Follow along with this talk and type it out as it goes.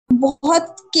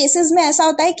बहुत केसेस में ऐसा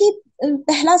होता है कि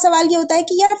पहला सवाल ये होता है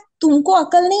कि यार तुमको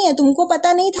अकल नहीं है, तुमको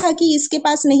पता नहीं था कि इसके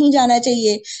पास नहीं जाना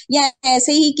चाहिए, या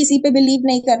ऐसे ही किसी पे बिलीव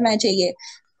नहीं करना चाहिए।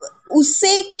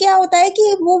 उससे क्या होता है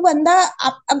कि वो बंदा,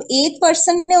 अब एक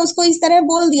पर्सन ने उसको इस तरह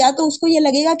बोल दिया तो उसको ये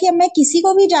लगेगा कि अब मैं किसी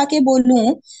को भी जाके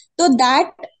बोलूं तो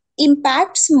that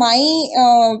impacts my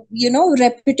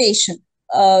reputation.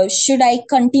 Should I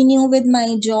continue with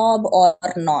my job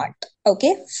or not?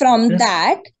 Okay, from Yeah.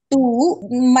 that to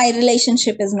my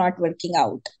relationship is not working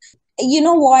out. You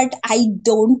know what, I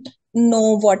don't know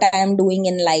what I am doing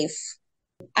in life.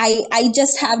 I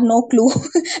just have no clue.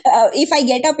 If I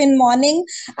get up in morning,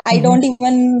 I Mhm. don't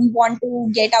even want to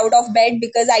get out of bed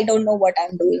because I don't know what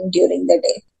I'm doing during the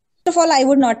day. First of all, I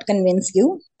would not convince you.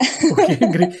 Okay,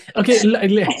 great. Okay,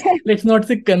 let's not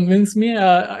say convince me.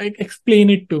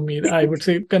 Explain it to me. I would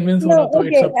say convince No, hona to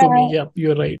it's okay. up to me. Yeah,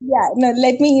 you're right. Yeah, no,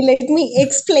 let me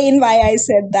explain why I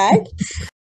said that.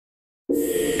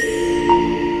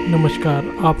 नमस्कार,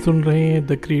 आप सुन रहे हैं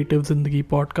the creative जिंदगी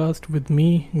podcast with me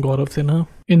Gaurav Sinha.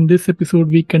 In this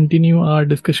episode, we continue our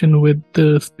discussion with the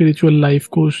spiritual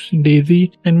life coach Daisy,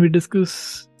 and we discuss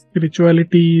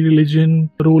spirituality, religion,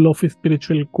 role of a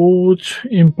spiritual coach,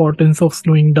 importance of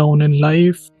slowing down in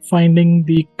life, finding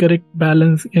the correct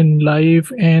balance in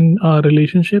life and our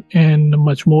relationship, and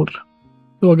much more.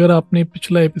 तो अगर आपने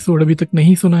पिछला episode अभी तक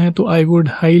नहीं सुना है तो I would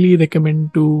highly recommend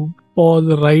to pause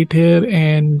right here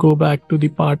and go back to the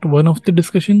part 1 of the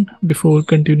discussion before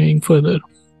continuing further.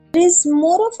 There is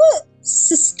more of a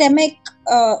systemic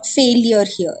failure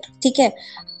here. ठीक है.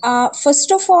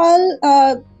 First of all,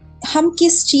 हम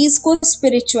किस चीज को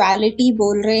spirituality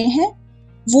बोल रहे हैं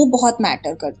वो बहुत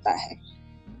मैटर करता है.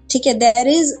 ठीक है. There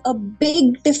is a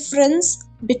big difference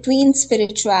between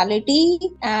spirituality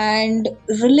and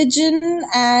religion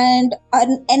and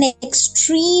an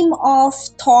extreme of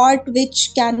thought which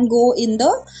can go in the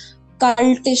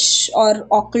cultish or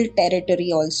occult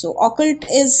territory also. Occult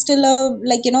is still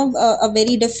a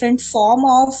very different form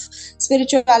of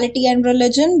spirituality and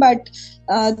religion, but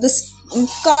this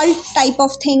cult type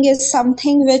of thing is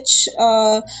something which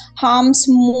harms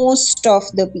most of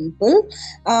the people.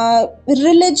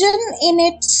 Religion in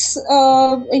its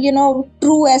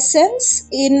true essence,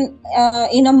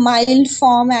 in a mild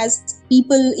form, as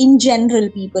people in general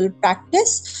people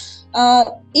practice,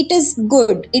 it is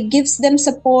good. It gives them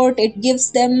support, it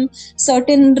gives them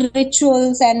certain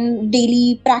rituals and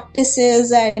daily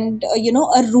practices and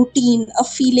a routine, a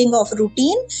feeling of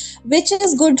routine, which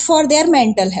is good for their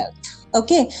mental health.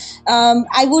 Okay.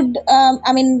 I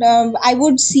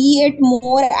would see it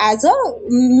more as a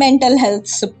mental health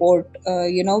support,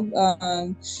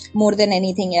 more than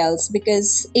anything else,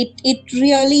 because it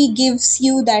really gives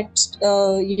you that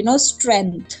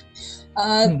strength.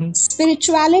 Mhm.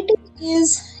 Spirituality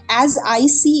is, as I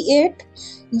see it,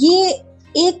 ये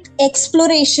एक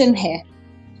exploration है.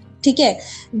 ठीक है.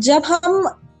 जब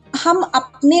हम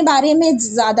अपने बारे में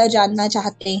ज्यादा जानना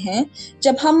चाहते हैं,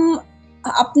 जब हम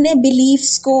अपने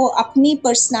बिलीफ्स को, अपनी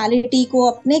पर्सनालिटी को,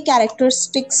 अपने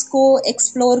कैरेक्टरिस्टिक्स को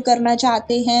एक्सप्लोर करना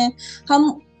चाहते हैं,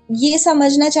 हम ये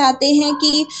समझना चाहते हैं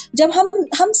कि जब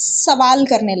हम सवाल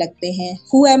करने लगते हैं,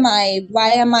 who am I,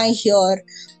 why am I hear,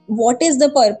 what is the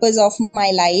purpose of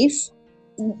my life,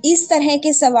 इस तरह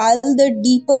के सवाल, द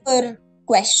डीपर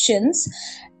क्वेश्चंस,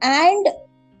 एंड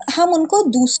हम उनको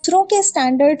दूसरों के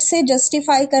स्टैंडर्ड से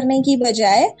जस्टिफाई करने की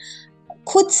बजाय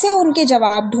खुद से उनके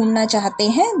जवाब ढूंढना चाहते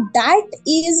हैं. That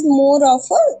is more of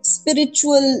a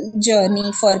spiritual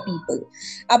journey for people.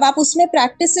 अब आप उसमें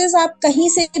प्रैक्टिसेस आप कहीं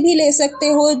से भी ले सकते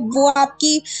हो. वो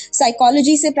आपकी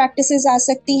साइकोलॉजी से प्रैक्टिसेस आ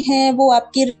सकती हैं, वो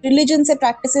आपकी रिलीजन से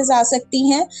प्रैक्टिसेस आ सकती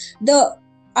हैं. The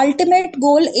ultimate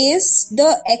goal is the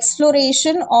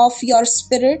exploration of your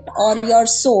spirit or your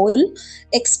soul,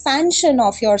 expansion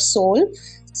of your soul.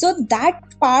 So that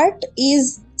part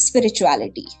is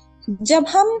spirituality. जब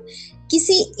हम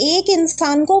किसी एक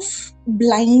इंसान को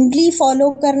ब्लाइंडली फॉलो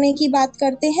करने की बात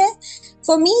करते हैं,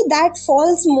 for me that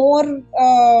falls more,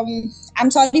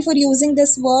 I'm sorry for using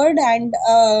this word and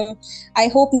I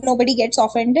hope nobody gets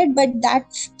offended, but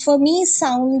that for me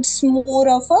sounds more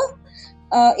of a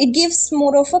it gives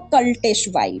more of a cultish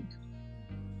vibe.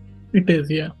 It is,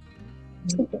 yeah.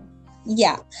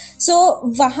 Yeah. So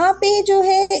वहां पे जो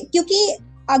है, क्योंकि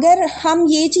अगर हम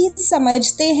ये चीज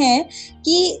समझते हैं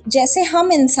कि जैसे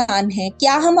हम इंसान हैं,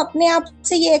 क्या हम अपने आप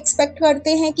से ये एक्सपेक्ट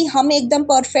करते हैं कि हम एकदम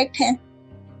परफेक्ट हैं?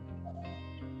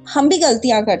 हम भी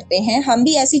गलतियां करते हैं, हम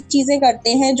भी ऐसी चीजें करते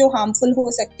हैं जो हार्मफुल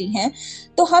हो सकती हैं.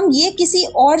 तो हम ये किसी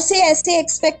और से ऐसे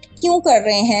एक्सपेक्ट क्यों कर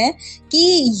रहे हैं कि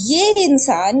ये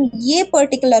इंसान, ये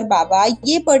पर्टिकुलर बाबा,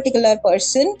 ये पर्टिकुलर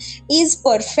पर्सन इज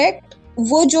परफेक्ट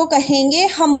वो जो कहेंगे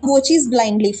हम वो चीज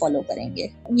ब्लाइंडली फॉलो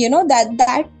करेंगे.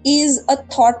 That is a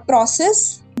thought process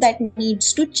that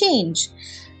needs to change.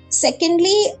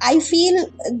 Secondly, I feel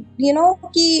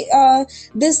कि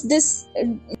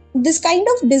this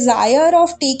kind of desire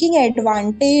of taking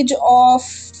advantage of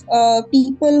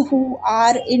people who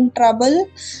are in trouble,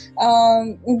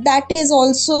 that is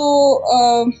also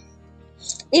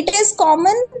it is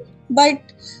common,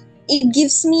 but it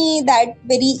gives me that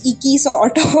very icky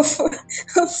sort of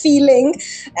feeling,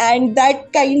 and that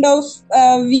kind of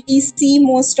we see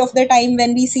most of the time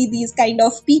when we see these kind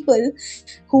of people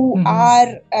who are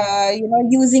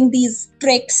using these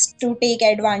tricks to take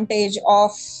advantage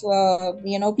of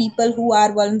people who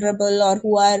are vulnerable or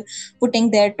who are putting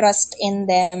their trust in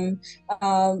them.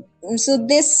 So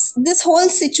this whole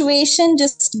situation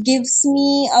just gives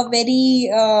me a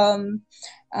very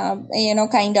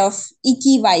kind of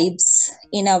icky vibes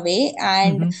in a way.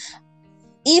 And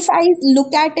if I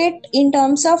look at it in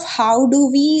terms of how do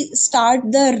we start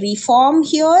the reform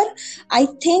here, I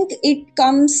think it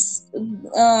comes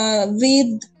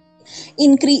with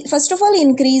first of all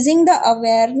increasing the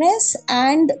awareness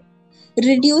and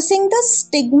reducing the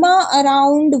stigma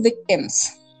around victims.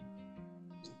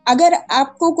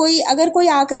 अगर कोई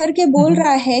आकर के बोल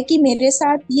रहा है कि मेरे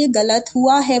साथ ये गलत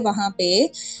हुआ है वहां पे,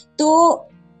 तो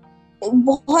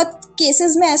बहुत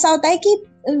केसेस में ऐसा होता है कि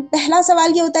पहला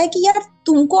सवाल ये होता है कि यार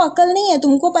तुमको अकल नहीं है,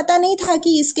 तुमको पता नहीं था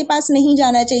कि इसके पास नहीं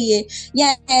जाना चाहिए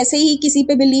या ऐसे ही किसी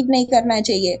पे बिलीव नहीं करना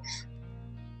चाहिए.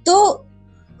 तो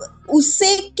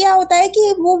उससे क्या होता है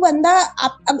कि वो बंदा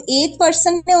अब एक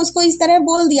पर्सन ने उसको इस तरह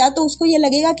बोल दिया तो उसको ये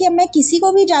लगेगा कि अब मैं किसी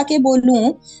को भी जाके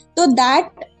बोलूं तो that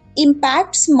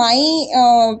impacts my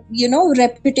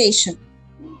reputation.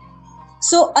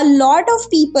 So a lot of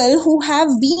people who have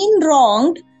been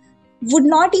wronged would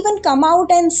not even come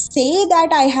out and say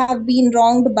that I have been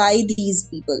wronged by these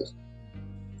people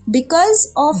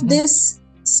because of this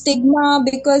stigma,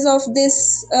 because of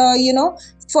this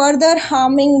further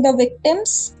harming the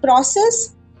victims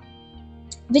process,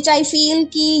 which I feel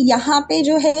कि यहाँ पे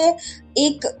जो है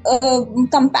एक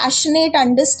compassionate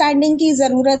understanding की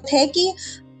जरूरत है कि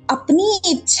अपनी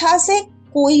इच्छा से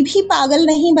कोई भी पागल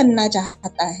नहीं बनना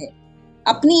चाहता है,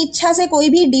 अपनी इच्छा से कोई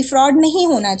भी डिफ्रॉड नहीं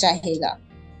होना चाहेगा,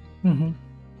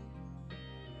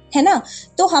 है ना.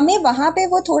 तो हमें वहां पे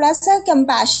वो थोड़ा सा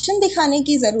कंपैशन दिखाने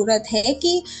की जरूरत है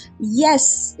कि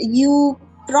yes, you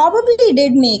probably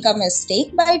did make a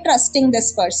mistake by trusting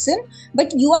this person,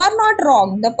 but you are not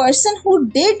wrong. The person who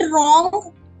did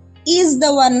wrong is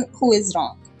the one who is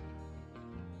wrong.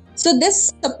 So this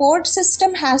support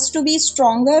system has to be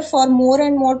stronger for more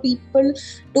and more people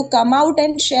to come out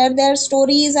and share their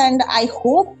stories, and I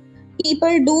hope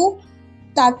people do,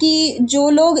 ताकि जो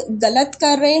लोग गलत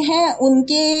कर रहे हैं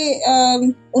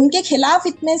उनके खिलाफ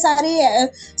इतने सारे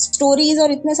स्टोरीज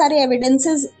और इतने सारे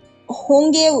एविडेंसेस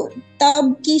होंगे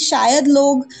तब कि शायद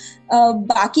लोग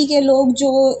बाकी के लोग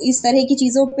जो इस तरह की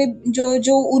चीजों पे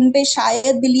जो उन पे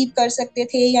शायद बिलीव कर सकते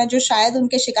थे या जो शायद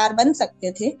उनके शिकार बन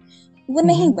सकते थे वो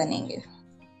नहीं बनेंगे.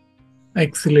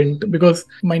 Excellent, because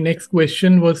my next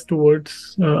question was towards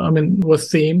was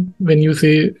same when you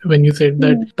said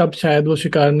that तब शायद वो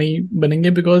शिकार नहीं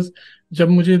बनेंगे, because जब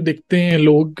मुझे दिखते हैं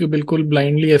लोग बिल्कुल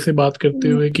ब्लाइंडली ऐसे बात करते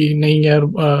हुए कि नहीं यार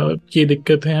ये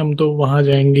दिक्कत है, हम तो वहां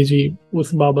जाएंगे जी,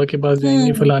 उस बाबा के पास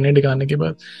जाएंगे, फलाने ठिकाने के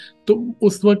पास, तो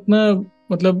उस वक्त ना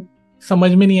मतलब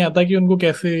समझ में नहीं आता कि उनको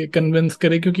कैसे कन्विंस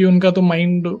करे, क्योंकि उनका तो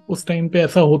माइंड उस टाइम पे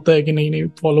ऐसा होता है कि नहीं नहीं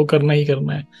फॉलो करना ही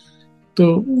करना है. तो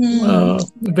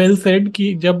वेल सेड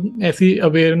कि जब ऐसी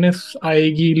अवेयरनेस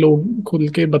आएगी, लोग खुल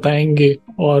के बताएंगे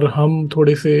और हम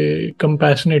थोड़े से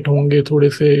कंपैशनेट होंगे,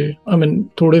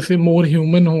 थोड़े से मोर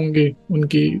ह्यूमन होंगे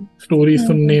उनकी स्टोरी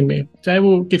सुनने में, चाहे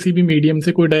वो किसी भी मीडियम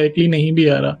से कोई डायरेक्टली नहीं भी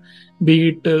आ रहा, B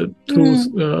it through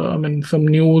some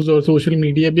news और सोशल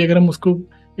मीडिया भी, अगर हम उसको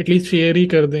एटलीस्ट शेयर ही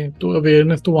कर दें तो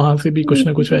अवेयरनेस तो वहां से भी कुछ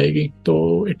ना कुछ आएगी,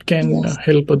 तो it can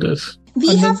help others.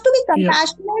 We have to be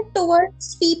compassionate towards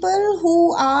people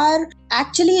who are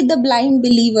actually the blind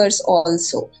believers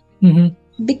also.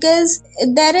 Because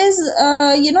there is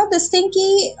this thing ki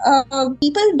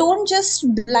people don't just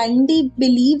blindly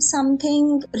believe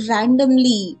something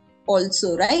randomly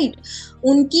also, right?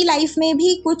 उनकी life में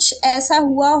भी कुछ ऐसा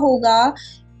हुआ होगा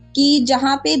कि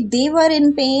जहाँ पे they were in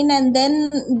pain and then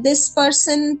this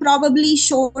person probably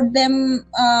showed them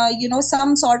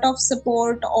some sort of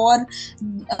support, or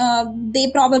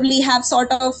they probably have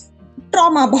sort of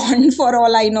trauma bond for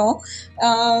all I know,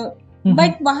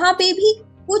 but वहाँ पे भी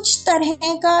कुछ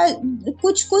तरह का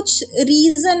कुछ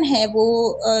रीजन है वो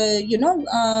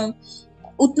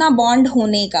उतना बॉन्ड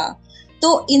होने का. तो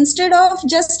instead of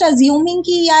just assuming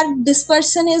कि यार this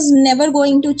person is never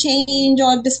going to change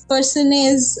or this person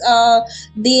is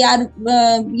they are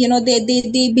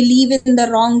they believe in the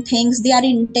wrong things, they are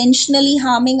intentionally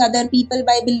harming other people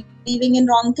by believing in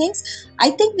wrong things,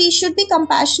 I think we should be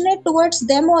compassionate towards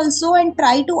them also and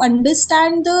try to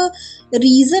understand the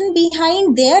reason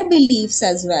behind their beliefs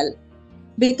as well,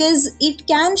 because it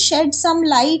can shed some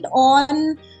light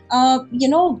on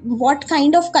what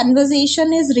kind of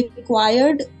conversation is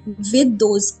required with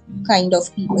those kind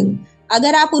of people.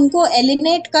 अगर आप उनको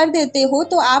एलिनेट कर देते हो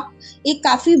तो आप एक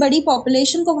काफी बड़ी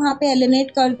पॉपुलेशन को वहां पे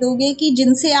एलिनेट कर दोगे कि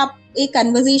जिनसे आप एक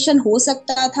कन्वर्सेशन हो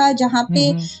सकता था, जहां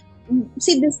पे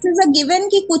see this is a given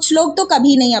कि कुछ लोग तो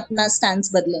कभी नहीं अपना स्टैंड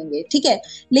बदलेंगे, ठीक है,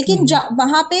 लेकिन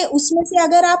वहां पे उसमें से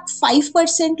अगर आप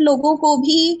 5% लोगों को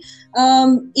भी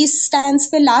इस स्टैंड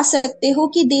पे ला सकते हो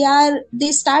कि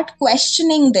दे स्टार्ट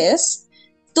क्वेश्चनिंग दिस,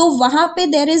 तो वहां पे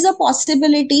देयर इज अ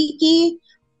पॉसिबिलिटी कि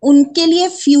उनके लिए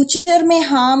फ्यूचर में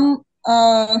हार्म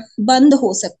बंद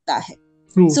हो सकता है.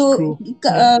 सो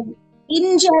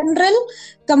in general,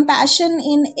 compassion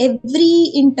in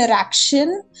every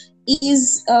interaction is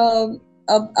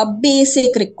a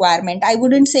basic requirement. I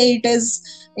wouldn't say it is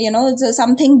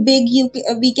something big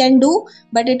we can do,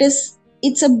 but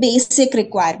it's a basic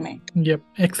requirement. Yep,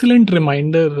 excellent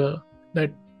reminder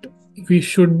that we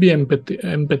should be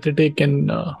empathetic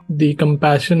and the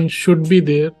compassion should be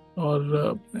there,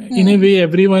 or in a way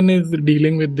everyone is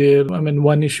dealing with their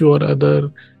one issue or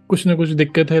other. कुछ ना कुछ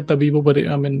दिक्कत है तभी वो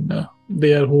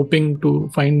they are hoping to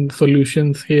find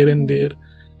solutions here and there.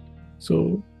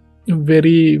 So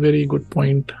very very good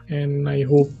point, and I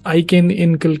hope I can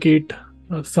inculcate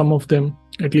some of them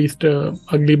at least.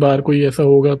 अगली बार कोई ऐसा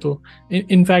होगा तो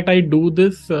in fact I do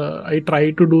this, I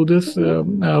try to do this.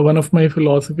 One of my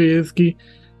philosophy is कि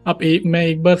मैं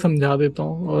एक बार समझा देता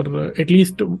हूँ, और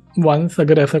एटलीस्ट वंस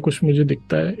अगर ऐसा कुछ मुझे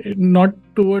दिखता है, नॉट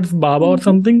टुवर्ड्स बाबा और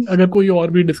समथिंग, अगर कोई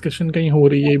और भी डिस्कशन कहीं हो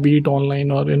रही है बीट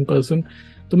ऑनलाइन और इन पर्सन,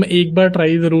 तो मैं एक बार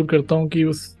ट्राई जरूर करता हूँ कि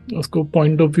उसको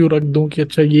पॉइंट ऑफ व्यू रख दूँ कि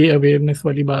अच्छा ये अवेयरनेस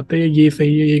वाली बात है, ये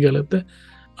सही है, ये गलत है.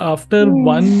 After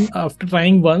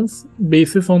trying once,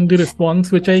 basis on the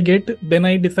response which I get, then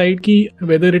I decide ki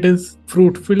whether it is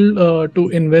fruitful to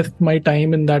invest my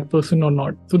time in that person or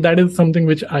not. So that is something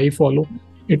which I follow.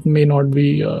 It may not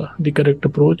be the correct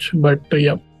approach, but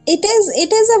yeah. It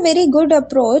is a very good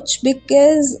approach,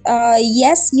 because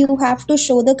yes, you have to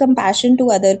show the compassion to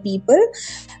other people,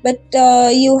 but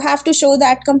you have to show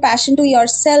that compassion to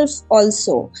yourself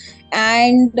also.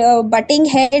 And butting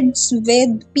heads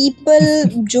with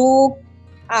people जो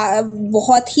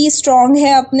बहुत ही strong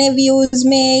है अपने views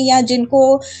में, या जिनको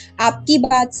आपकी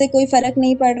बात से कोई फर्क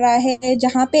नहीं पड़ रहा है,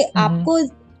 जहाँ पे आपको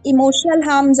इमोशनल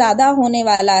हार्म ज्यादा होने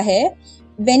वाला है,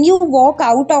 when you walk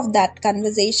out of that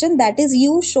conversation, that is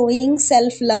you showing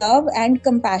self-love and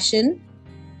compassion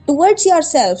towards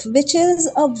yourself, which is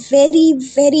a very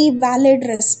very valid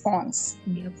response.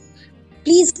 Yep.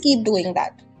 Please keep doing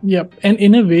that. Yep. And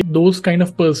in a way, those kind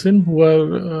of person who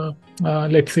are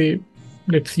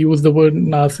let's use the word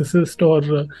narcissist,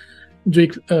 or जो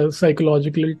एक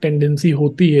psychological tendency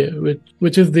होती है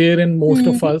which is there in most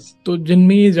of us, तो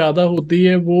जिनमें ये ज्यादा होती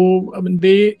है, वो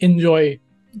they enjoy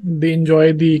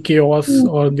the chaos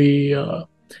or the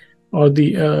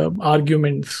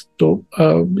arguments. तो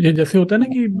ये जैसे होता है ना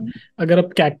कि अगर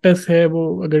अब कैक्टस है,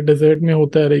 वो अगर डेजर्ट में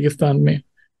होता है, रेगिस्तान में,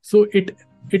 so it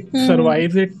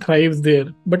survives, it thrives there,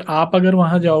 but आप अगर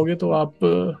वहां जाओगे तो आप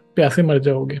प्यासे मर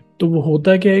जाओगे. तो वो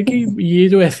होता क्या है कि ये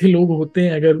जो ऐसे लोग होते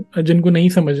हैं, अगर जिनको नहीं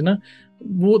समझना,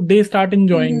 वो they start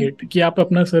enjoying it, कि आप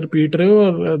अपना सर पीट रहे हो,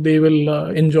 और they will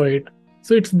enjoy it.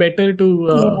 So it's better to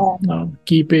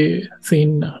keep a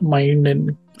sane mind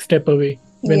and step away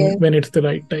when it's the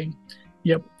right time.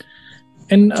 Yep.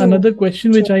 And another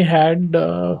question which I had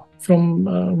from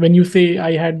when you say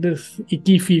I had this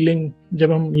icky feeling,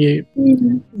 जब हम ये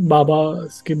बाबा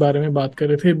के बारे में बात कर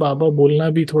रहे थे, बाबा बोलना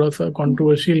भी थोड़ा सा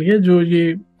controversial है, जो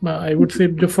ये I would say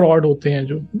जो fraud होते हैं,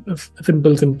 जो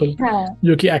simple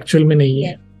जो कि actual में नहीं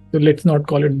है, तो let's not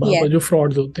call it बाबा, जो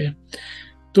frauds होते हैं.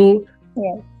 तो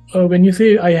when you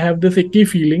say I have this icky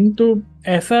feeling, तो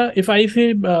ऐसा, if I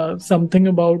say something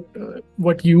about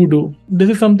what you do, this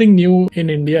is something new in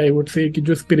India, I would say, कि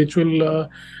जो spiritual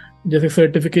जैसे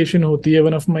certification होती है.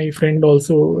 One of my friend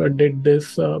also did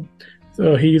this.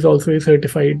 He is also a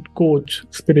certified coach,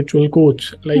 spiritual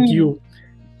coach like you.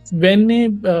 when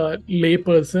a lay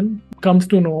person comes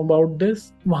to know about this,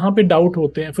 वहाँ पे doubt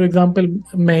होते हैं. For example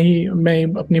मैं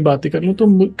अपनी बातें कर लूँ तो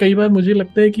कई बार मुझे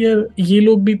लगता है कि यार ये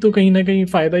लोग भी तो कहीं ना कहीं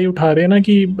फायदा ही उठा रहे हैं ना,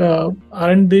 कि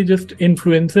aren't they just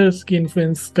influencers की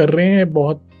इन्फ्लुएंस कर रहे हैं,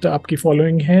 बहुत आपकी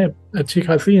फॉलोइंग है अच्छी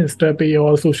खासी इंस्टा पे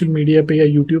और सोशल मीडिया पे या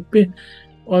यूट्यूब पे,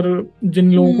 और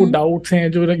जिन लोगों को डाउट्स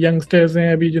हैं, जो यंगस्टर्स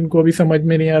हैं अभी, जिनको अभी समझ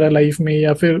में नहीं आ रहा लाइफ में,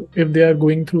 या फिर if they are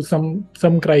going through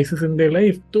some crisis in their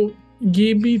life, तो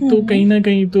ये भी तो कहीं ना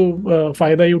कहीं तो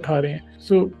फायदा ही उठा रहे हैं.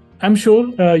 सो I am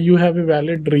sure you have a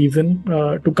valid reason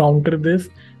to counter this,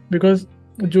 because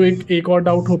जो एक और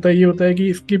डाउट होता है, ये होता है कि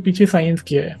इसके पीछे साइंस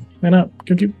क्या है ना,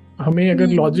 क्योंकि हमें अगर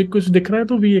लॉजिक कुछ दिख रहा है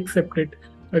तो वी एक्सेप्ट इट.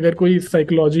 अगर कोई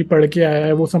साइकोलॉजी पढ़ के आया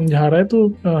है, वो समझा रहा है, तो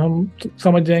हम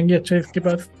समझ जाएंगे अच्छा इसके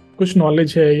पास कुछ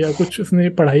नॉलेज है या कुछ उसने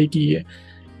पढ़ाई की है.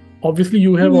 Obviously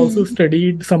you have also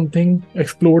studied something,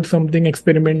 explored something,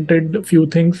 experimented few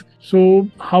things. So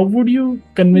how would you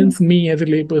convince me as a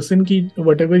layperson ki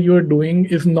whatever you are doing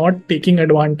is not taking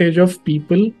advantage of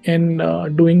people and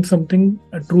doing something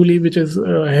truly which is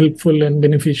helpful and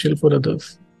beneficial for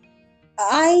others?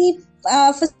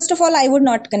 First of all, I would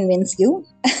not convince you.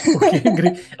 Okay,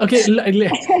 great. Okay,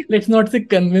 let's not say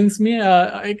convince me.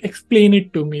 Explain it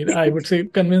to me. I would say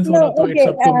convince No, hona to okay. it's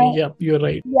up to me. Yeah, you're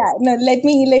right. Yeah, no. Let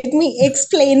me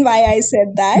explain why I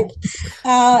said that.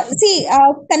 See,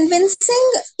 convincing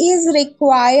is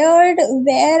required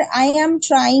where I am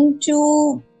trying to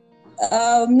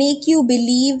make you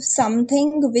believe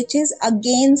something which is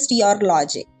against your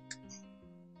logic.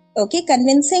 Okay,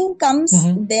 convincing comes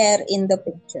there in the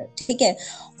picture. Okay,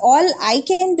 all I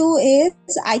can do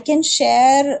is I can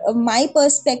share my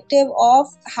perspective of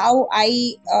how I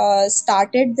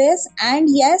started this,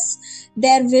 and yes,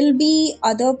 there will be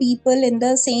other people in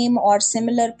the same or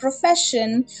similar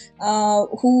profession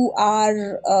who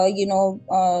are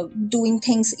doing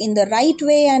things in the right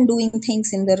way and doing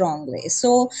things in the wrong way.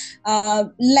 So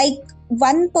like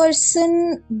one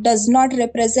person does not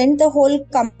represent the whole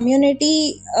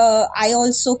community. I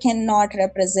also cannot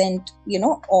represent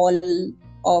all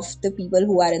of the people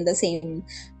who are in the same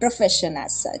profession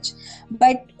as such.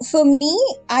 But for me,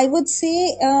 I would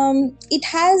say it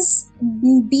has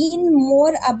been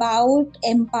more about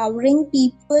empowering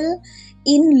people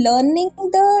in learning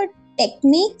the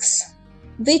techniques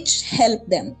which help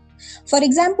them. For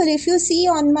example, if you see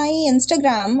on my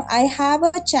Instagram, I have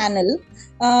a channel,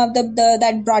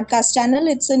 that broadcast channel.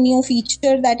 It's a new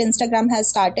feature that Instagram has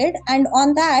started, and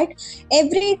on that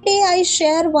every day I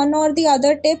share one or the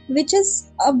other tip, which is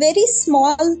a very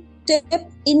small tip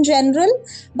in general,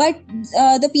 but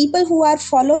the people who are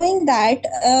following that,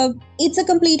 it's a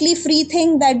completely free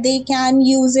thing that they can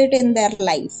use it in their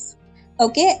life.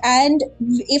 Okay, and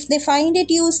if they find it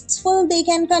useful, they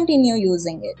can continue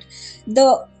using it.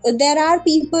 There are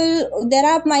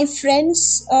my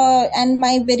friends and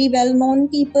my very well known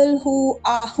people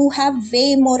who have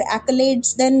way more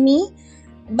accolades than me,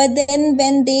 but then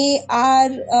when they are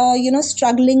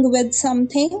struggling with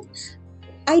something,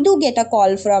 I do get a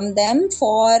call from them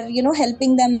for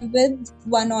helping them with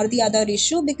one or the other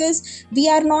issue, because we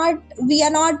are not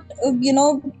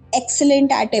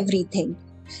excellent at everything.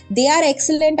 They are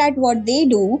excellent at what they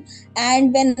do,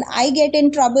 and when I get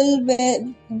in trouble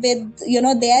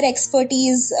with their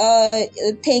expertise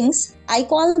things, I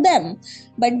call them.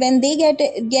 But when they get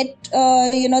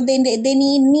they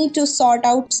need me to sort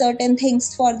out certain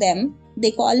things for them,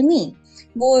 they call me.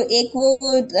 वो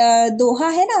दोहा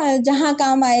है ना, जहाँ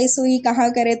काम आए सुई कहाँ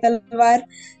करे तलवार.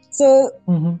 So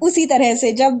उसी तरह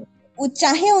से जब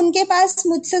चाहे उनके पास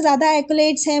मुझसे ज्यादा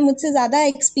एक्लेट्स हैं, मुझसे ज्यादा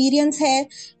एक्सपीरियंस है,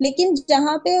 लेकिन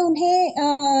जहाँ पे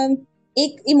उन्हें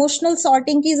एक इमोशनल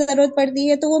सॉर्टिंग की जरूरत पड़ती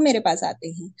है, तो वो मेरे पास आते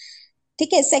हैं.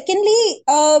 ठीक है. सेकेंडली,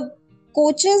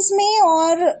 कोचेस में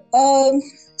और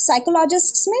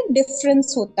साइकोलॉजिस्ट्स में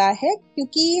डिफरेंस होता है,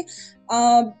 क्योंकि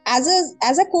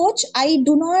as a coach I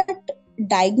do not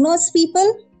diagnose people.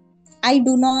 I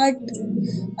do not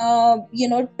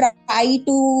try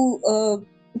to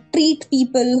treat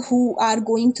people who are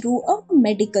going through a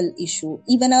medical issue,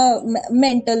 even a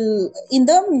in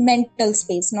the mental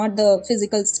space, not the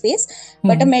physical space,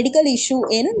 but a medical issue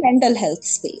in mental health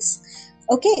space.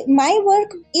 Okay, my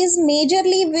work is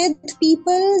majorly with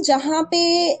people जहाँ पे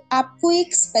आपको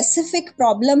एक specific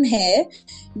problem है,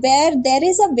 where there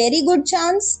is a very good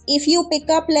chance if you pick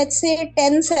up, let's say,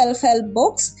 10 self-help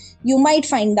books, you might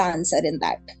find the answer in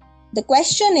that. The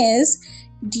question is,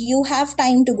 do you have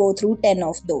time to go through 10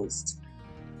 of those?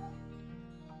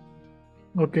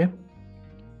 Okay.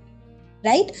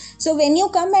 Right? So when you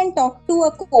come and talk to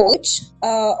a coach,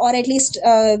 or at least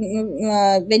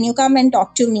when you come and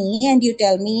talk to me and you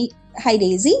tell me, hi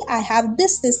Daisy, I have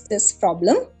this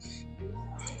problem.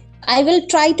 I will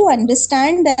try to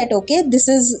understand that, okay, this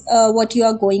is what you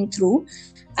are going through.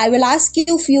 I will ask you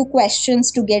a few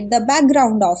questions to get the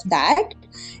background of that.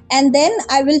 And then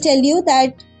I will tell you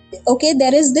that, okay,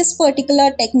 there is this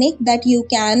particular technique that you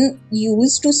can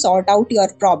use to sort out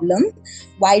your problem.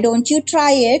 Why don't you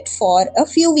try it for a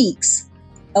few weeks?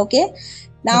 Okay.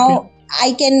 Now,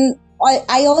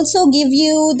 I also give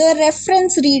you the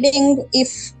reference reading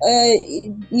if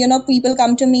people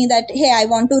come to me that, hey, I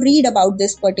want to read about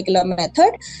this particular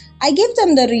method. I give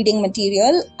them the reading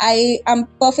material. I am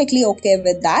perfectly okay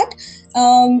with that.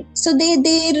 So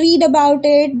they read about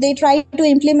it, they try to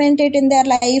implement it in their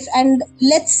life, and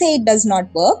let's say it does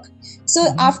not work. So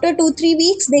after 2-3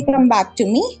 weeks, they come back to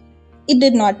me. It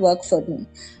did not work for me.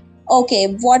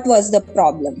 Okay, what was the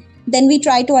problem? Then we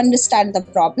try to understand the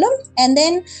problem, and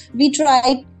then we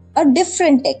try a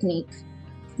different technique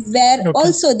where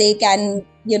also they can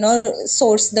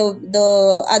source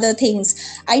the other things.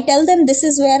 I tell them, this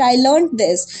is where I learned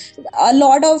this. A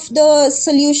lot of the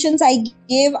solutions I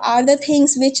give are the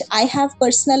things which I have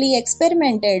personally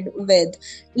experimented with.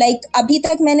 Like अभी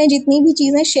तक मैंने जितनी भी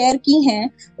चीजें share की हैं,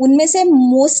 उनमें से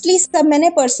मोस्टली सब मैंने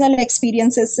पर्सनल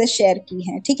एक्सपीरियंसेस से शेयर की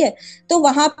हैं. ठीक है, तो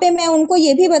वहां पे मैं उनको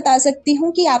ये भी बता सकती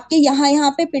हूँ कि आपके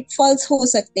यहाँ पे पिटफॉल्स हो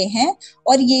सकते हैं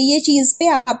और ये चीज पे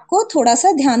आपको थोड़ा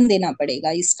सा ध्यान देना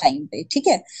पड़ेगा इस टाइम पे. ठीक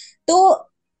है, तो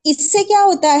इससे क्या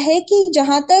होता है कि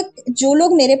जहां तक जो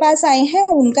लोग मेरे पास आए हैं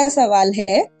उनका सवाल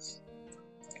है,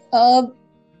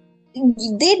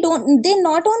 दे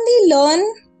नॉट ओनली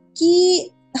लर्न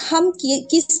कि हम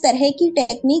किस तरह की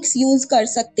टेक्निक्स यूज कर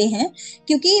सकते हैं,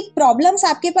 क्योंकि प्रॉब्लम्स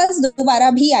आपके पास दोबारा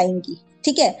भी आएंगी.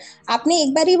 ठीक है, आपने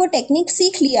एक बार ही वो टेक्निक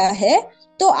सीख लिया है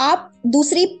तो आप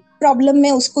दूसरी प्रॉब्लम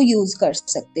में उसको यूज कर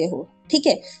सकते हो. ठीक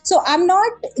है, सो आई एम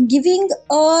नॉट गिविंग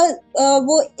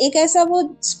वो एक ऐसा वो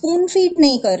स्पून फीड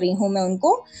नहीं कर रही हूं मैं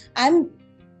उनको. I am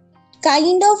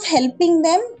kind of helping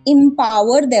them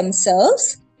empower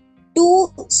themselves to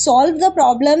solve the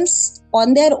problems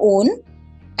on their own.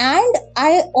 And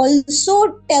I also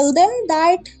tell them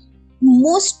that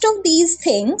most of these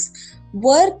things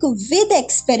work with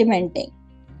experimenting.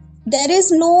 There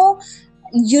is no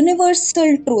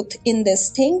universal truth in this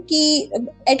thing कि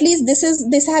at least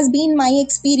this has been my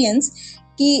experience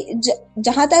कि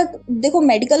जहां तक देखो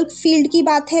medical field की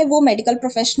बात है वो medical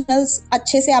professionals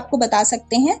अच्छे से आपको बता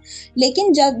सकते हैं,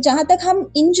 लेकिन जहां तक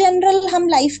हम इन जनरल हम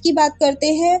लाइफ की बात करते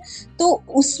हैं तो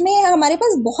उसमें हमारे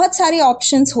पास बहुत सारे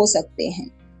ऑप्शंस हो सकते हैं.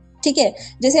 ठीक है,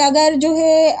 जैसे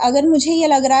अगर मुझे ये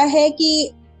लग रहा है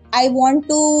कि आई वॉन्ट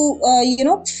टू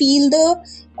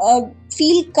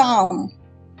फील काम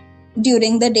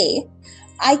during the day,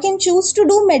 I can choose to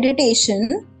do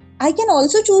meditation. I can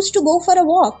also choose to go for a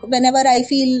walk whenever I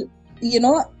feel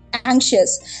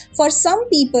anxious. For some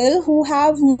people who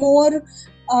have more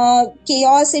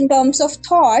chaos in terms of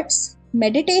thoughts,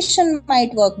 meditation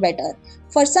might work better.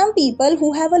 For some people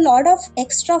who have a lot of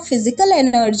extra physical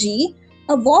energy,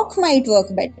 a walk might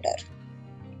work better.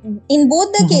 In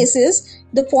both the cases,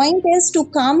 the point is to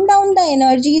calm down the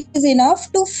energies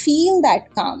enough to feel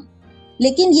that calm.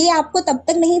 लेकिन ये आपको तब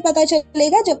तक नहीं पता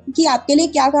चलेगा जब कि आपके लिए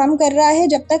क्या काम कर रहा है,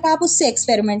 जब तक आप उससे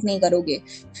एक्सपेरिमेंट नहीं करोगे.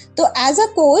 तो as a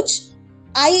coach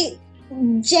I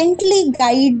gently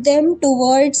guide them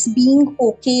towards being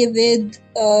okay with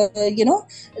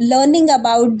learning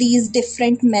about these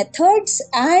different methods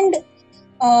and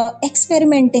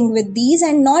experimenting with these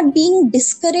and not being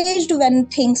discouraged when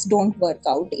things don't work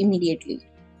out immediately.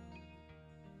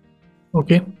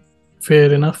 Okay,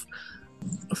 fair enough.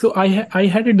 So I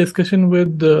had a discussion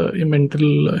with a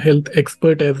mental health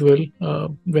expert as well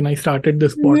when I started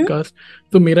this podcast.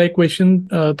 तो मेरा एक question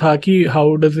था कि how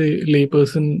does a lay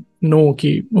person know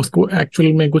कि उसको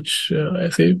actual में कुछ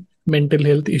ऐसे mental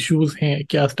health issues हैं,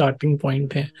 क्या starting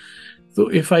point हैं. So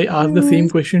if I ask the same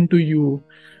question to you,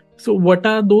 so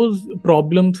what are those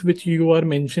problems which you are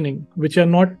mentioning which are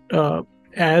not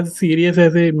as serious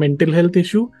as a mental health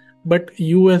issue, but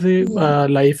you as a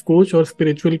life coach or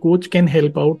spiritual coach can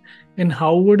help out, and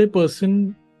how would a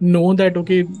person know that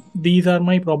okay, these are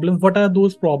my problems? What are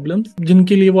those problems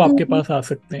जिनके लिए वो आपके पास आ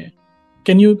सकते हैं?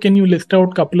 Can you list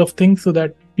out couple of things so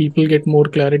that people get more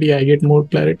clarity, I get more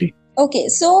clarity? Okay,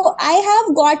 so I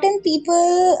have gotten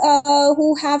people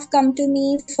who have come to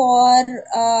me for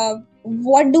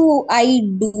what do I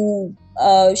do?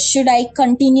 Should I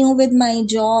continue with my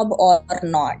job or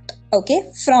not? Okay,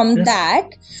 from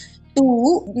that to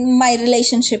my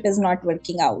relationship is not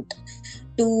working out,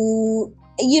 to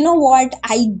what,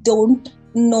 I don't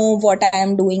know what I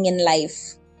am doing in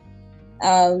life.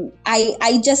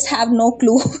 I just have no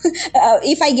clue.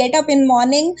 If I get up in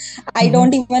morning, I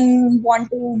don't even want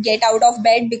to get out of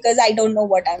bed because I don't know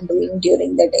what I'm doing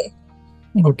during the day.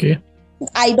 Okay.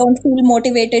 I don't feel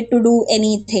motivated to do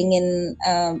anything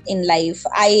in life.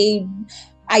 I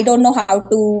don't know how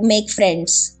to make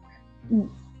friends.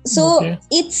 So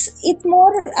it's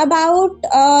more about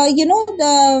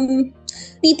the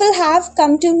people have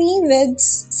come to me with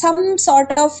some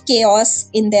sort of chaos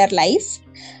in their life.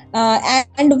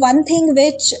 And one thing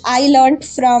which I learned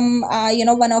from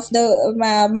one of the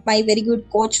my very good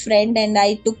coach friend, and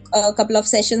I took a couple of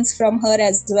sessions from her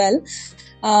as well.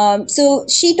 So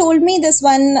she told me this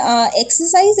one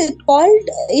exercise.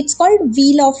 It's called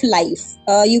Wheel of Life.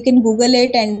 You can Google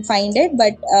it and find it.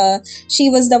 But she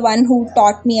was the one who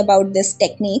taught me about this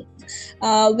technique,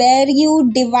 where you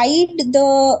divide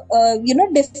the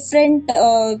different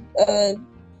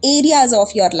areas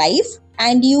of your life,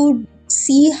 and you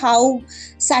see how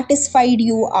satisfied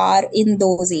you are in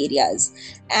those areas,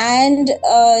 and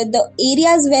the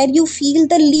areas where you feel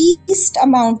the least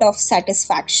amount of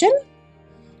satisfaction,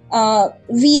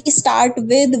 we start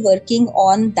with working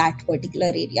on that particular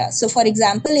area. So for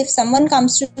example, if someone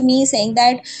comes to me saying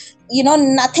that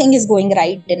nothing is going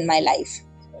right in my life,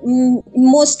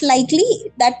 most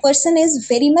likely that person is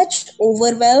very much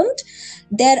overwhelmed.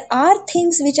 There are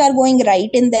things which are going right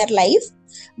in their life,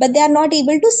 but they are not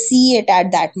able to see it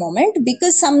at that moment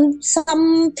because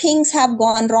some things have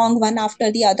gone wrong one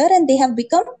after the other, and they have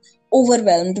become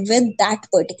overwhelmed with that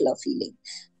particular feeling.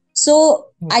 So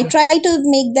I try to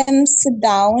make them sit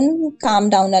down, calm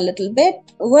down a little bit,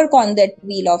 work on that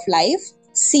wheel of life,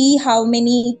 see how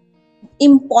many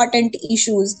important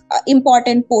issues,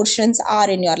 important portions are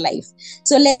in your life.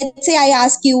 So let's say I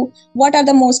ask you, what are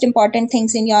the most important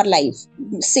things in your life?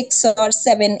 6 or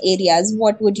 7 areas.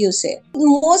 What would you say?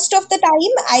 Most of the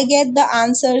time I get the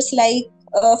answers like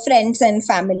friends and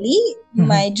family,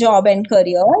 my job and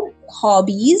career,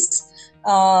 hobbies,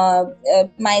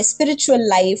 my spiritual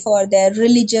life or their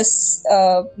religious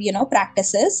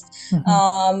practices,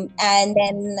 and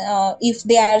then if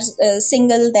they are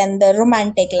single, then the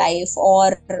romantic life,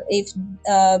 or if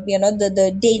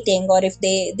the dating, or if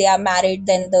they are married,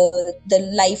 then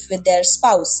the life with their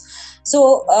spouse.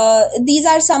 So these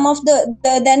are some of the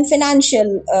then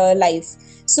financial life.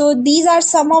 So these are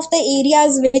some of the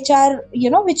areas which are,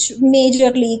 which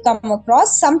majorly come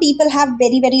across. Some people have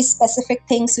very, very specific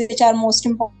things which are most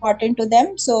important to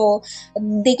them. So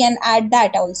they can add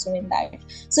that also in that.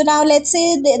 So now let's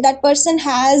say that person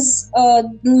has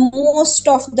most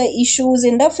of the issues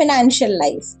in the financial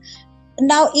life.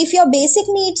 Now, if your basic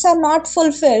needs are not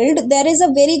fulfilled, there is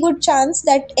a very good chance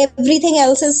that everything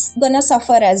else is going to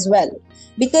suffer as well,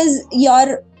 because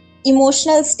your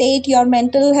emotional state, your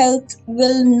mental health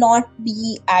will not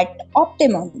be at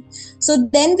optimum. So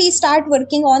then we start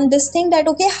working on this thing that,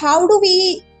 okay, how do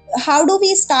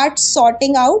we start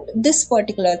sorting out this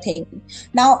particular thing?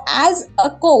 Now, as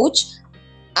a coach,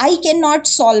 I cannot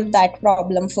solve that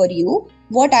problem for you.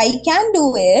 What I can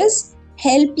do is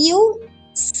help you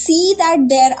see that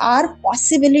there are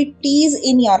possibilities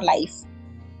in your life.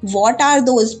 What are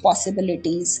those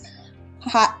possibilities?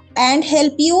 And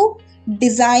help you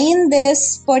design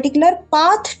this particular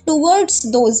path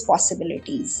towards those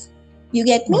possibilities. You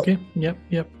get me? Okay.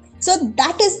 Yep. So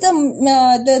that is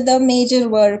the major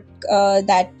work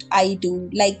that I do,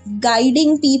 like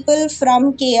guiding people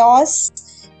from chaos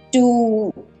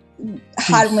to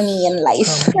harmony in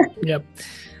life. Yep.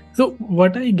 So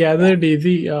what I gather,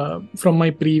 Daisy, from my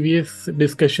previous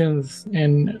discussions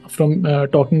and from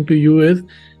talking to you is,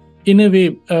 in a way,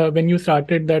 when you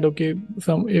started that, okay,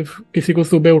 if किसी को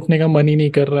सुबह उठने का मन ही नहीं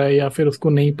कर रहा है या फिर उसको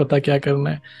नहीं पता क्या करना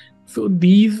है, so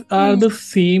these are the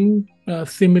same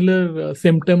similar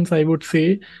symptoms, I would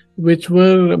say, which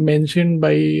were mentioned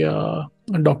by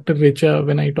Dr. Richa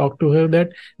when I talked to her, that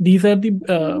these are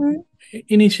the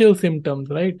initial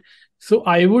symptoms, right? So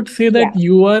I would say that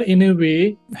you are in a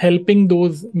way helping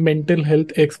those mental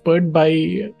health experts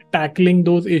by tackling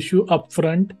those issues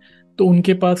upfront. तो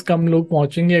उनके पास कम लोग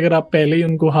पहुंचेंगे अगर आप पहले ही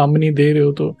उनको harmony दे रहे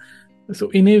हो तो. So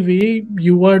in a way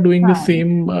you are doing the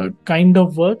same kind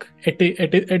of work at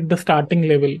the starting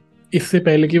level, इससे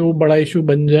पहले कि वो बड़ा issue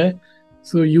बन जाए.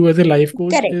 So you as a life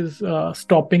coach is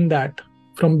stopping that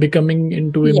from becoming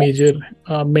into a major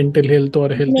mental health or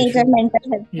health issue. Mental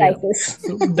health crisis.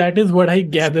 So that is what I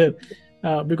gather,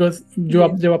 because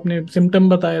जब आपने symptom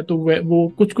बताया तो वो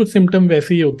कुछ symptom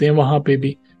वैसे ही होते हैं वहाँ पे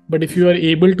भी. But if you are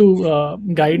able to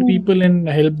guide people and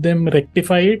help them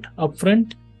rectify it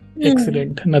upfront,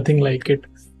 excellent. Nothing like it.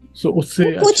 So उससे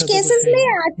कुछ अच्छा तो कुछ केसेस है ही में नहीं।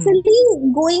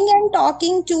 Actually going and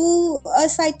talking to a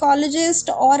psychologist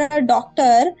और a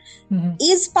doctor hmm.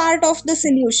 Is part of the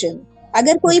solution.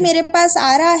 अगर कोई ओके। मेरे पास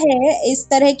आ रहा है इस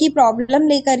तरह की प्रॉब्लम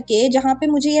लेकर के, जहां पे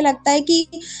मुझे ये लगता है कि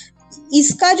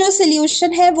इसका जो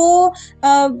सोल्यूशन है वो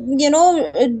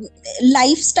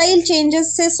लाइफस्टाइल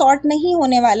चेंजेस से सॉर्ट नहीं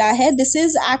होने वाला है, this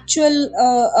is actual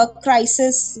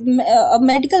crisis,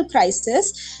 medical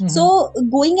crisis. So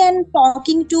going and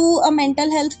talking to a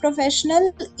mental health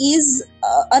professional is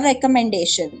a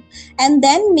recommendation, and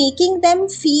then making them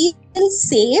feel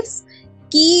safe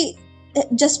कि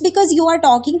just because you are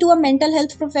talking to a mental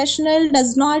health professional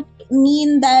does not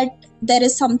mean that there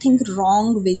is something wrong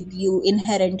with you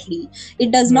inherently.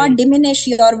 It does not Right. diminish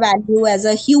your value as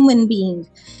a human being.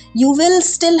 You will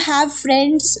still have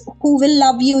friends who will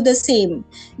love you the same.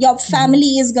 Your family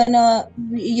is gonna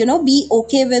be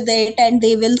okay with it, and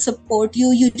they will support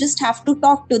you. You just have to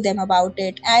talk to them about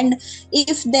it. And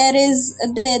if there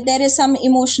is some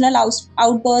emotional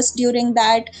outburst during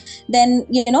that, then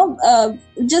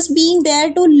just being there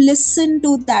to listen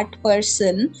to that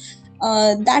person,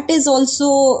 that is also,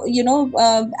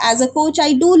 as a coach,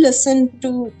 I do listen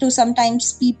to sometimes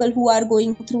people who are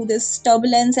going through this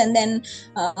turbulence, and then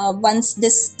once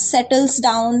this settles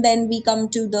down, then we come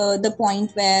to the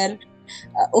point where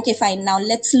okay, fine, now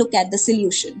let's look at the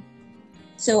solution.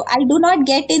 So I do not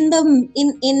get in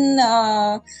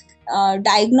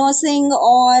diagnosing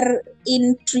or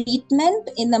in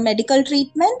treatment, in the medical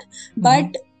treatment,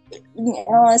 but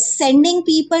sending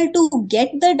people to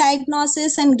get the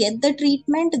diagnosis and get the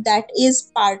treatment, that is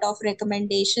part of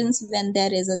recommendations when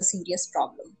there is a serious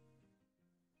problem.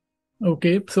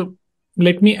 Okay, so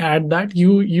let me add that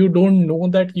you don't know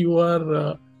that you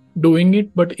are doing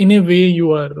it, but in a way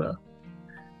you are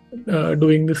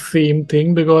doing the same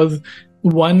thing, because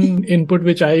one input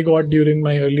which I got during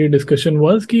my earlier discussion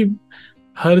was कि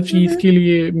हर चीज के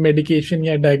लिए medication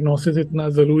या diagnosis इतना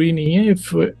जरूरी नहीं है.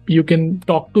 If you can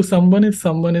talk to someone, if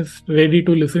someone is ready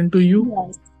to listen to you,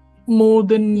 Yes. More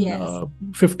than Yes.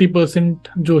 50%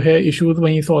 जो है इश्यूज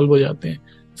वहीं सॉल्व हो जाते हैं.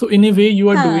 सो इन ए वे यू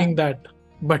आर हाँ. Doing that,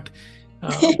 but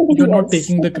you are not Yes.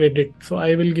 Taking the credit, so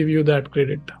I will give you that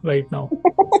credit right now.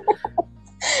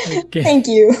 Okay. Thank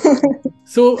you.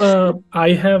 So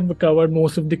I have covered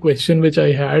most of the question which I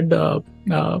had.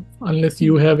 Unless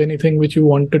you have anything which you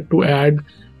wanted to add,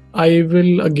 I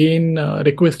will again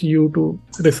request you to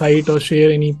recite or share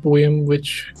any poem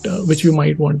which you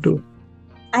might want to.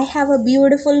 I have a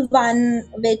beautiful one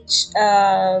which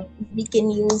we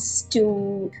can use to,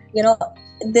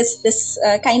 this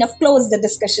kind of close the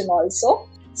discussion also.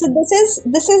 So this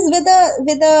is with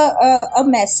a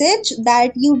message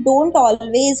that you don't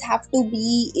always have to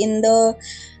be in the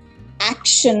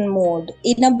action mode.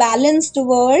 In a balanced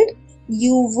world,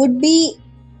 you would be,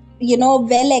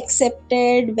 well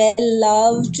accepted, well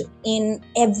loved in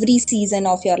every season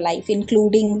of your life,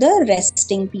 including the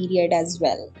resting period as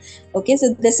well. Okay,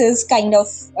 so this is kind of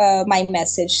my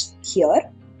message here.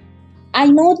 I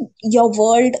know your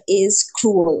world is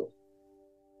cruel.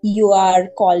 You are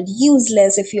called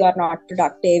useless if you are not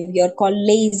productive. You're called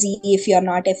lazy if you're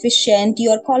not efficient.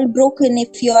 You're called broken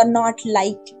if you are not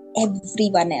like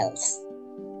everyone else.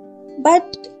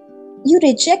 But you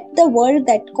reject the world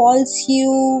that calls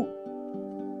you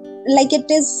like it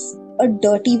is a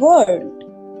dirty world.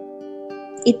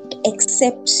 It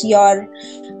accepts your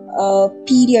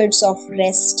periods of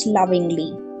rest lovingly.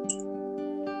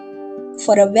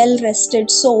 For a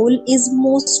well-rested soul is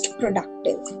most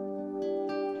productive.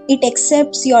 It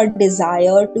accepts your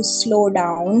desire to slow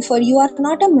down, for you are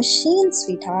not a machine,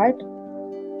 sweetheart.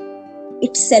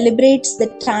 It celebrates the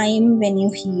time when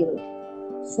you heal,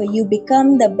 for you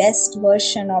become the best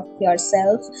version of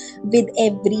yourself with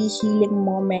every healing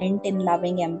moment in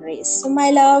loving embrace. So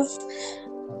my love,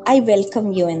 I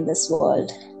welcome you in this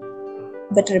world.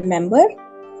 But remember,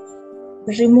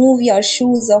 remove your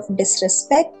shoes of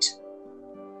disrespect.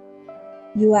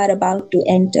 You are about to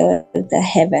enter the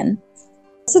heaven.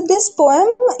 So this poem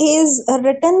is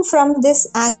written from this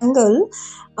angle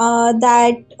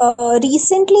that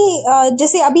recently,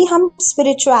 जैसे अभी हम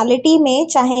spirituality में,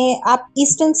 चाहे आप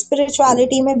eastern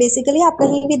spirituality में basically आप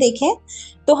कहीं भी देखें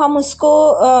तो हम उसको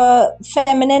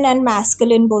फेमिनिन एंड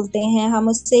मैस्कुलिन बोलते हैं, हम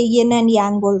उससे यिन एंड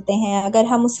यांग बोलते हैं. अगर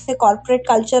हम उससे कॉर्पोरेट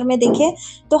कल्चर में देखें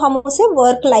तो हम उसे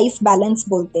वर्क लाइफ बैलेंस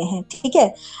बोलते हैं. ठीक है,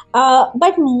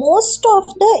 but most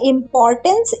of the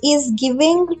importance is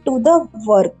giving to the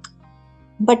work,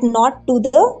 but not to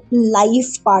the life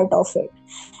part of it.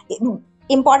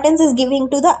 Importance is giving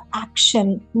to the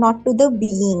action, not to the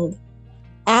being.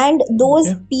 And those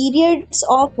Okay. periods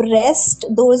of rest,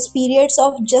 those periods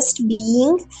of just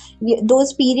being,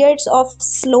 those periods of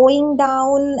slowing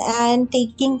down and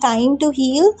taking time to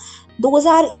heal, those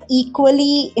are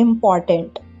equally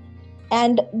important.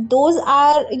 And those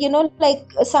are,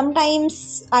 like, sometimes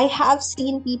I have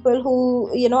seen people who,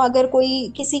 अगर कोई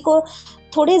किसी को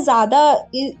थोड़े ज्यादा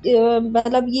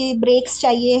मतलब ये breaks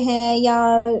चाहिए हैं या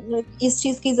इस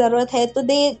चीज की जरूरत है, तो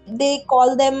they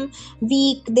call them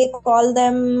week, they call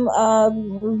them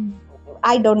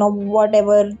I don't know,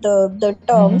 whatever the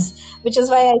terms, which is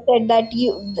why I said that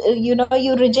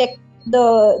you reject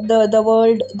the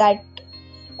world that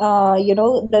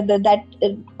that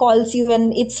calls you,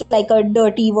 and it's like a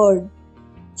dirty word.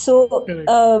 So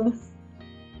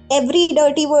every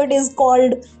dirty word is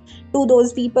called to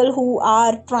those people who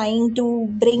are trying to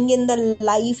bring in the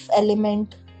life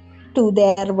element to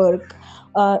their work.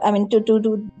 I mean, to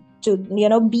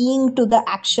being to the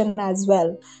action as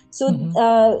well. So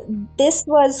this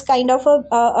was kind of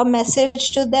a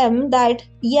message to them that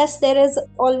yes, there is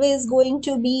always going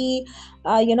to be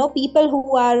people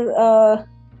who are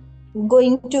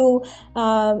going to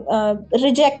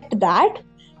reject that.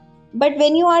 But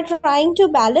when you are trying to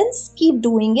balance, keep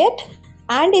doing it.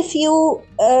 And if you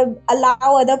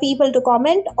allow other people to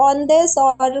comment on this,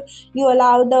 or you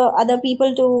allow the other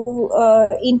people to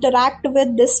interact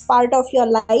with this part of your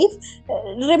life,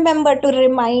 remember to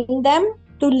remind them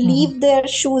to leave their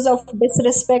shoes of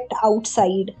disrespect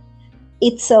outside.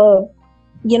 It's a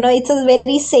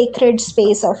very sacred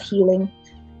space of healing.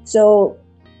 So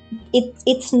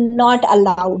it's not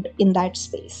allowed in that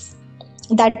space.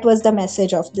 That was the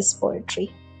message of this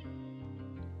poetry.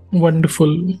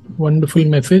 Wonderful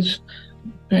message.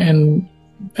 And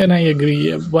I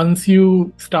agree. Once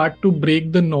you start to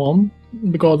break the norm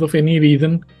because of any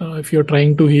reason, if you're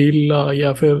trying to heal,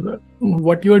 या फिर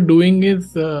what you are doing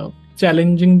is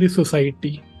challenging the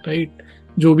society, right?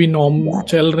 जो भी norm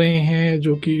चल रहे हैं,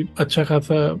 जो कि अच्छा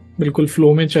खासा बिल्कुल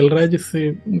फ्लो में चल रहा है,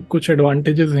 जिससे कुछ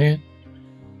एडवांटेजेस हैं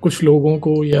कुछ लोगों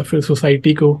को या फिर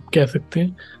सोसाइटी को कह सकते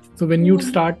हैं. So when you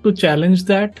start to challenge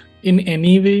that in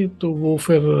any way, तो वो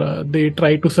फिर they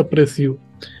try to suppress you.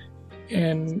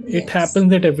 And it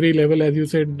happens at every level, as you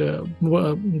said.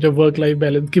 जब वर्क लाइफ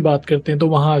बैलेंस की बात करते हैं तो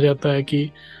वहाँ आ जाता है कि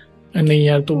नहीं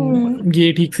यार, तुम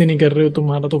ये ठीक से नहीं कर रहे हो,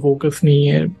 तुम्हारा तो फोकस नहीं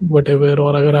है, whatever.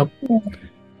 और अगर आप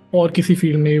और किसी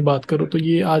फील्ड में भी बात करो तो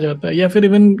ये आ जाता है. या फिर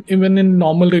इवन इन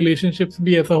नॉर्मल रिलेशनशिप्स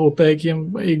भी ऐसा होता है कि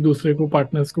हम एक दूसरे को,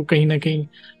 पार्टनर्स को, कहीं ना कहीं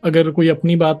अगर कोई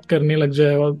अपनी बात करने लग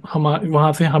जाए और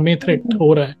वहां से हमें थ्रेट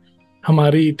हो रहा है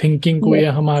हमारी थिंकिंग को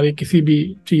या हमारी किसी भी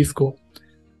चीज को,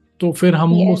 तो फिर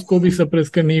हम उसको भी सप्रेस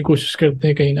करने की कोशिश करते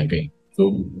हैं कहीं ना कहीं. सो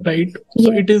right,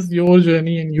 so it is your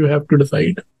journey and you have to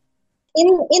decide.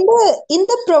 In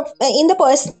the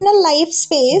personal life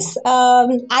space,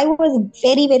 I was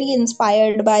very, very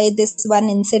inspired by this one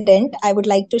incident. I would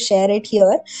like to share it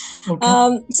here. Okay.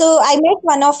 So I met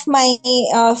one of my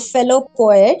fellow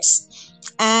poets,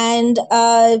 and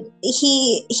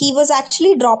he was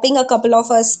actually dropping a couple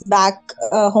of us back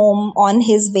home on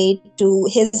his way to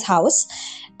his house.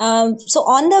 So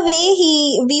on the way,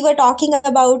 we were talking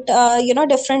about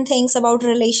different things about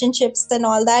relationships and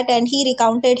all that, and he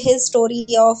recounted his story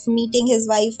of meeting his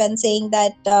wife and saying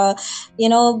that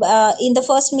in the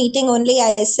first meeting only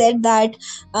I said that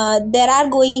there are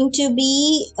going to be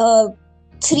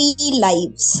 3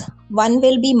 lives. One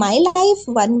will be my life,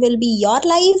 one will be your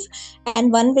life,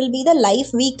 and one will be the life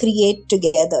we create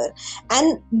together.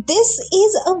 And this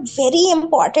is a very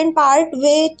important part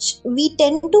which we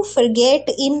tend to forget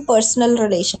in personal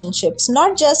relationships,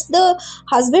 not just the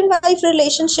husband-wife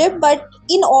relationship, but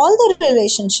in all the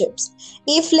relationships.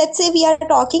 If let's say we are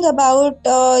talking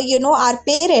about our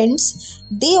parents,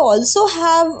 they also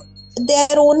have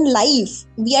their own life.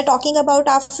 We are talking about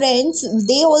our friends,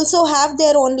 they also have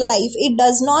their own life. It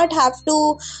does not have to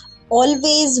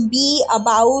always be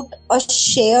about a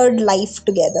shared life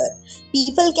together.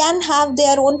 People can have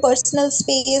their own personal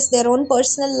space, their own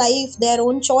personal life, their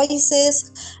own choices,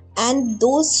 and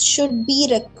those should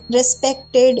be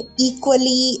respected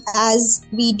equally as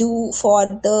we do for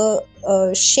the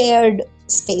shared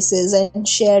spaces and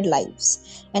shared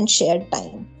lives and shared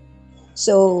time.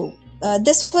 So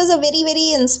this was a very,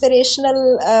 very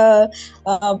inspirational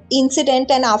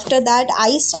incident, and after that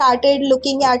I started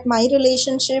looking at my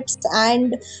relationships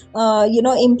and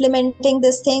implementing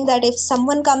this thing that if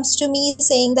someone comes to me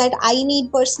saying that I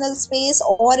need personal space,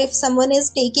 or if someone is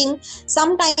taking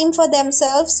some time for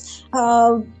themselves,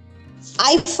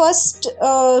 I first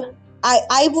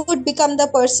I would become the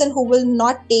person who will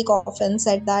not take offense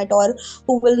at that, or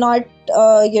who will not,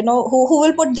 who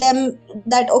will put them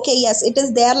that, okay, yes, it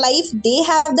is their life. They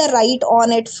have the right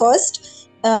on it first.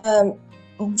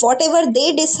 Whatever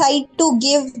they decide to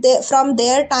give from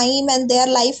their time and their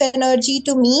life energy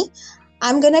to me,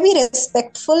 I'm going to be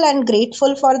respectful and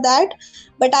grateful for that,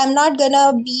 but I'm not going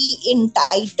to be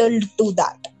entitled to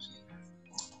that.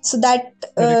 So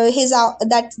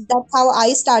that's how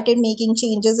I started making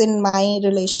changes in my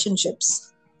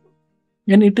relationships.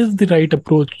 And it is the right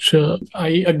approach.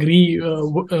 I agree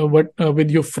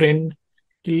with your friend.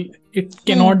 It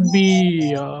cannot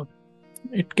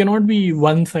be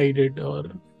one-sided, or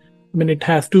I mean, it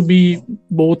has to be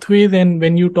both ways. And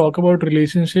when you talk about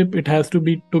relationship, it has to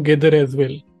be together as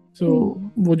well. So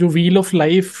वो जो wheel of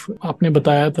life आपने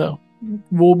बताया था,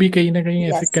 वो भी कहीं ना कहीं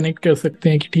ऐसे कनेक्ट कर सकते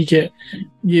हैं कि ठीक है,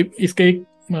 ये इसका एक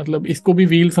मतलब इसको भी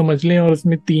व्हील समझ लें और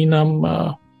उसमें 3 हम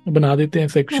बना देते हैं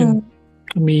सेक्शन,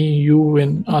 मी, यू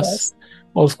एंड अस,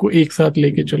 और उसको एक साथ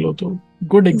लेके चलो. तो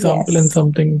good example and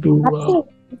something to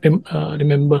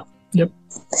remember. Yep.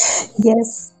 Yes.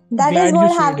 That is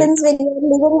what happens when you're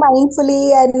living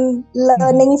mindfully and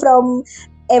learning from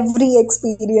every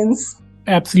experience.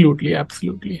 Absolutely.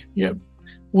 Yeah.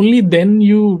 Only then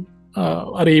you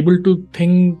are able to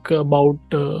think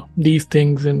about these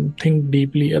things and think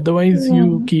deeply. Otherwise,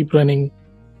 you keep running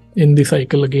in the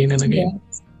cycle again and again.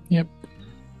 Yep.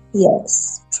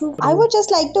 Yes, true. I would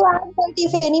just like to add that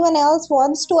if anyone else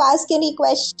wants to ask any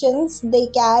questions, they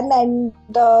can, and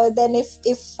then if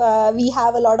we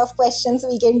have a lot of questions,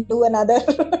 we can do another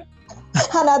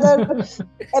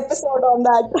episode on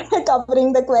that,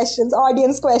 covering the questions,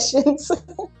 audience questions.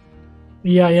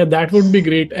 Yeah, that would be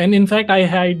great. And in fact,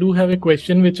 I do have a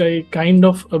question which kind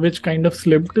of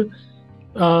slipped.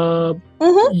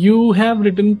 You have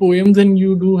written poems and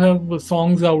you do have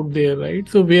songs out there, right?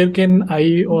 So where can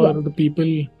I or the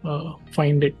people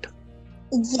find it?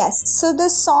 Yes, so the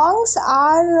songs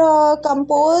are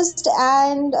composed,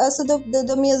 and so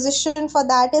the musician for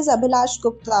that is Abhilash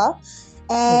Gupta,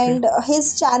 and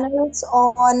his channels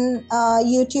on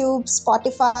YouTube,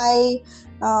 Spotify,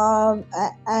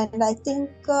 and I think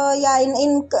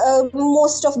in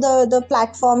most of the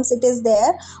platforms it is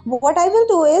there. What I will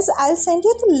do is I'll send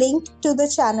you the link to the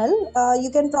channel.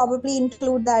 You can probably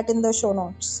include that in the show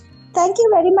notes. Thank you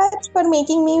very much for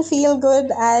making me feel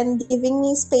good and giving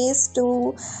me space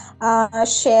to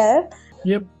share.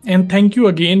 Yep, and thank you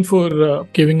again for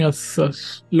giving us a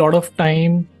lot of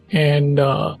time and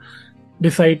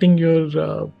reciting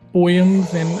your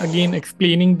poems, and again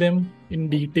explaining them in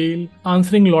detail,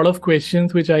 answering a lot of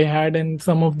questions which I had, and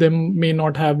some of them may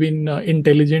not have been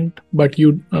intelligent, but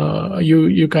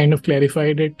you kind of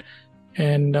clarified it.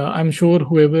 And I'm sure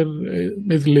whoever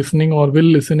is listening or will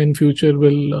listen in future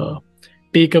will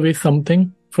take away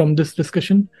something from this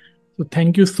discussion. So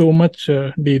thank you so much,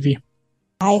 Daisy.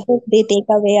 I hope they take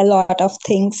away a lot of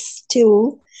things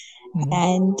too.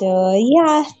 And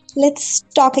let's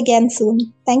talk again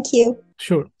soon. Thank you.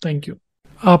 Sure, thank you.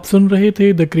 आप सुन रहे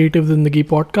थे the creative जिंदगी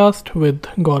podcast with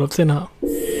Gaurav Sinha.